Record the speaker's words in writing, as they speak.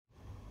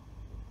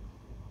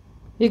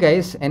Hey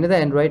guys, another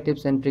Android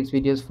tips and tricks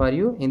videos for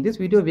you. In this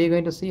video, we are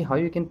going to see how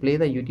you can play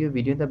the YouTube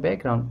video in the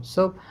background.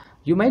 So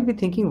you might be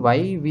thinking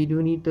why we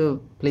do need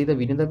to play the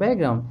video in the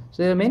background.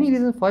 So there are many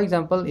reasons. For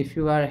example, if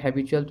you are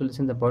habitual to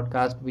listen to the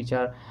podcast, which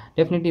are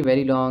definitely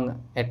very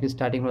long, at least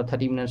starting from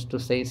 30 minutes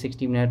to say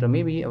 60 minutes or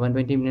maybe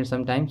 120 minutes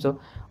sometimes. So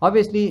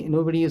obviously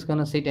nobody is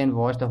gonna sit and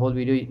watch the whole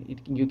video.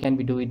 You can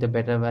be doing it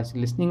better by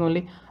listening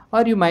only,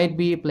 or you might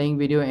be playing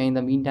video and in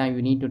the meantime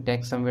you need to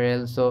text somewhere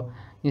else. So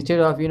instead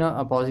of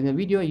pausing the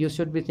video, you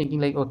should be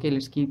thinking like, okay,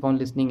 let's keep on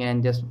listening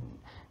and just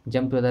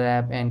jump to other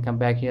app and come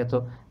back here.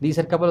 So these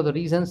are a couple of the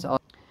reasons.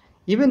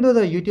 Even though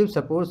the YouTube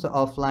supports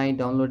offline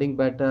downloading,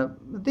 but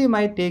they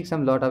might take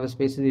some lot of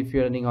spaces. If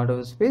you're running out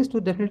of space,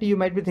 so definitely you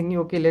might be thinking,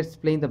 okay, let's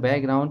play in the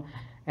background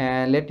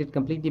and let it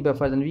completely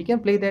buffer, then we can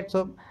play that.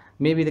 So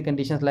maybe the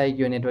conditions like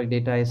your network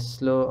data is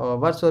slow or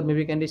whatsoever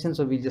maybe conditions,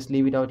 so we just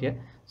leave it out here.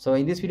 So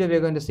in this video we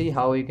are going to see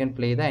how you can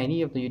play the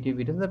any of the YouTube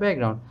videos in the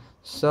background.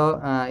 So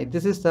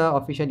this is the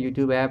official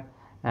YouTube app.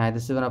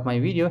 This is one of my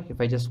video.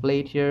 If I just play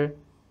it here,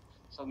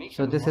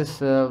 so this is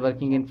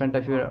working in front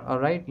of you. All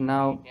right,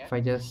 now if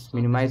I just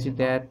minimize it,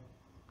 that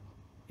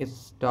it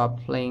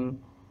stopped playing.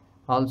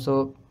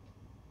 Also,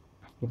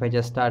 if I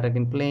just start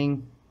again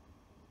playing,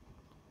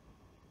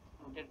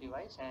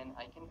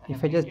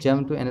 if I just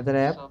jump to another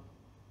app,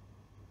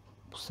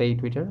 say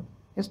Twitter,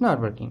 it's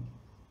not working.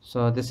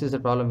 So this is the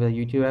problem with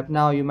the YouTube app.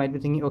 Now you might be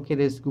thinking, okay,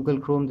 there's Google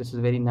Chrome, this is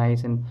very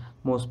nice and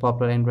most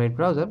popular Android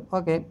browser.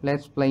 Okay,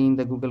 let's play in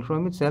the Google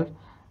Chrome itself.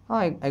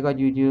 I got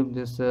YouTube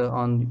this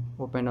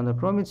opened on the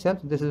Chrome itself.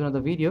 This is another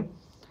video.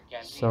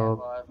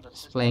 So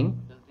it's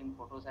playing.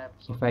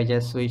 If I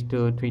just switch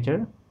to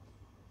Twitter,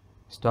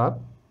 stop.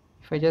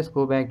 If I just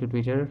go back to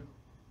Twitter,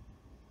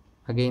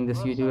 again this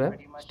YouTube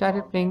app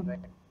started playing.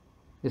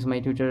 This is my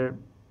Twitter,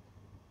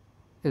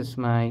 this is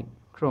my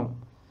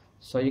Chrome.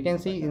 So you can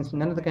see in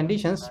none of the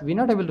conditions we're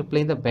not able to play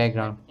in the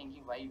background.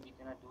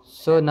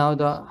 So now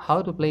the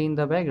how to play in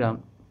the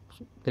background,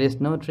 there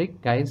is no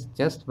trick guys,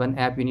 just one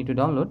app you need to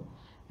download,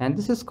 and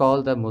this is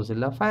called the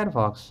Mozilla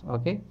Firefox.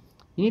 Okay,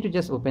 you need to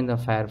just open the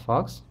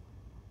Firefox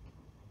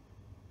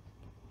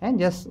and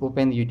just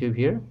open YouTube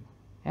here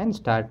and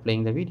start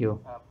playing the video.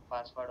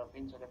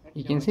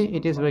 You can see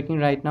it is working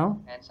right now.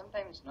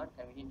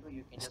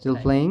 Still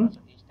playing.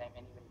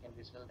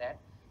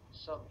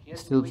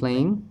 Still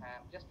playing.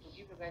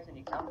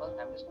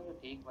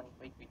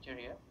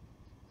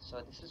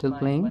 Still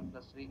playing.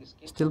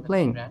 Still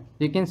playing.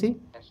 You can see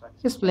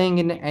it's playing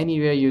in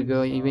anywhere you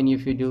go, even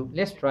if you do.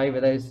 Let's try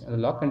whether the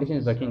lock condition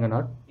is working or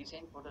not.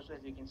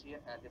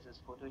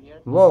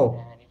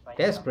 Whoa,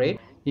 that's great.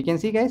 You can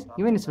see guys,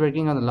 even it's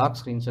working on the lock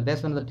screen. So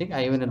that's one of the trick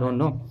I even don't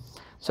know.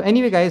 So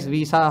anyway guys,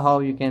 we saw how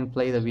you can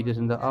play the videos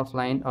in the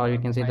offline, or you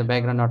can say the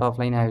background, not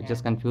offline. I was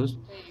just confused.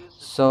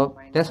 So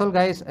that's all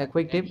guys, a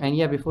quick tip. And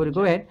yeah, before you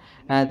go ahead,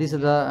 this is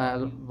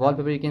the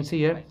wallpaper you can see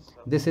here.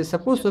 This is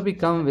supposed to be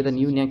come with a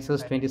new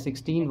Nexus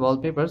 2016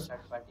 wallpapers.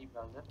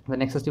 The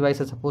Nexus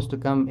device is supposed to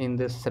come in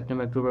this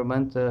September-October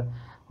month.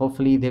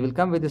 Hopefully they will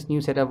come with this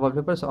new set of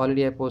wallpapers.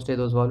 Already I posted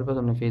those wallpapers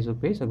on my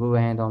Facebook page, so go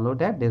ahead and download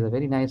that. There's a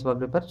very nice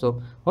wallpaper.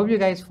 So hope you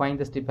guys find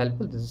this tip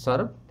helpful. This is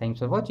Saurabh. Thanks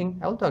for watching.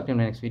 I will talk to you in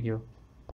the next video.